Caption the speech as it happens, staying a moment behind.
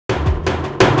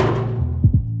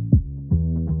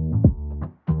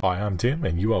Hi, I'm Tim,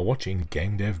 and you are watching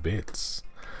Game Dev Bits.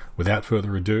 Without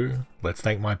further ado, let's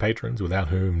thank my patrons, without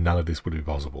whom none of this would be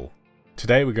possible.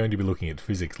 Today we're going to be looking at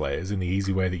physics layers in the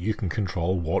easy way that you can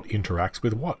control what interacts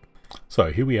with what.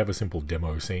 So here we have a simple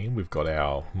demo scene. We've got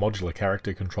our modular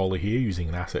character controller here using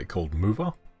an asset called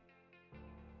mover.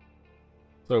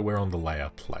 So we're on the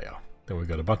layer player. Then we've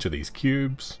got a bunch of these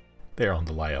cubes. They're on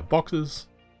the layer boxes.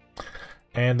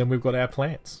 And then we've got our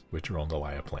plants, which are on the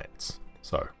layer plants.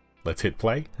 So let's hit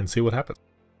play and see what happens.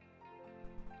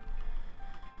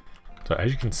 So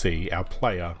as you can see, our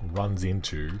player runs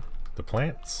into the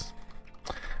plants.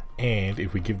 And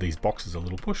if we give these boxes a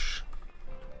little push,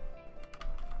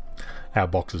 our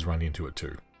boxes run into it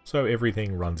too. So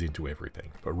everything runs into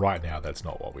everything. But right now, that's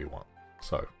not what we want.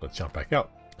 So let's jump back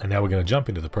out. And now we're going to jump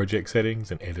into the project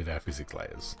settings and edit our physics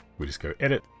layers. We just go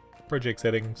edit, project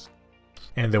settings,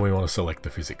 and then we want to select the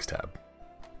physics tab.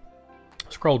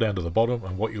 Scroll down to the bottom,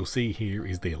 and what you'll see here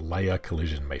is the layer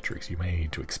collision matrix. You may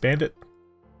need to expand it.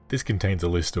 This contains a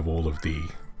list of all of the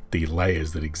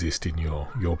layers that exist in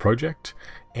your project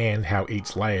and how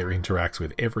each layer interacts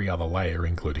with every other layer,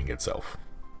 including itself.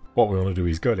 What we want to do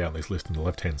is go down this list on the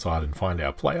left hand side and find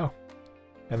our player,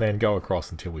 and then go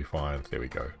across until we find, there we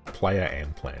go, player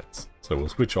and plants. So we'll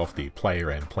switch off the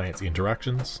player and plants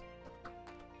interactions.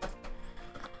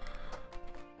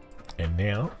 And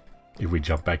now, if we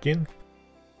jump back in,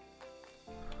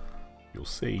 you'll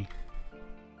see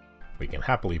we can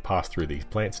happily pass through these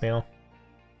plants now,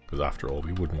 because after all,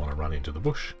 we wouldn't want to run into the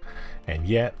bush. And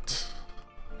yet,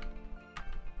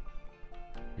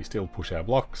 we still push our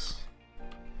blocks,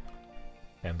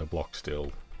 and the blocks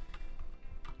still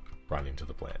run into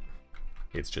the plant.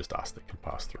 It's just us that can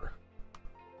pass through.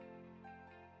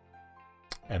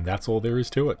 And that's all there is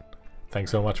to it.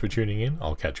 Thanks so much for tuning in.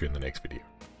 I'll catch you in the next video.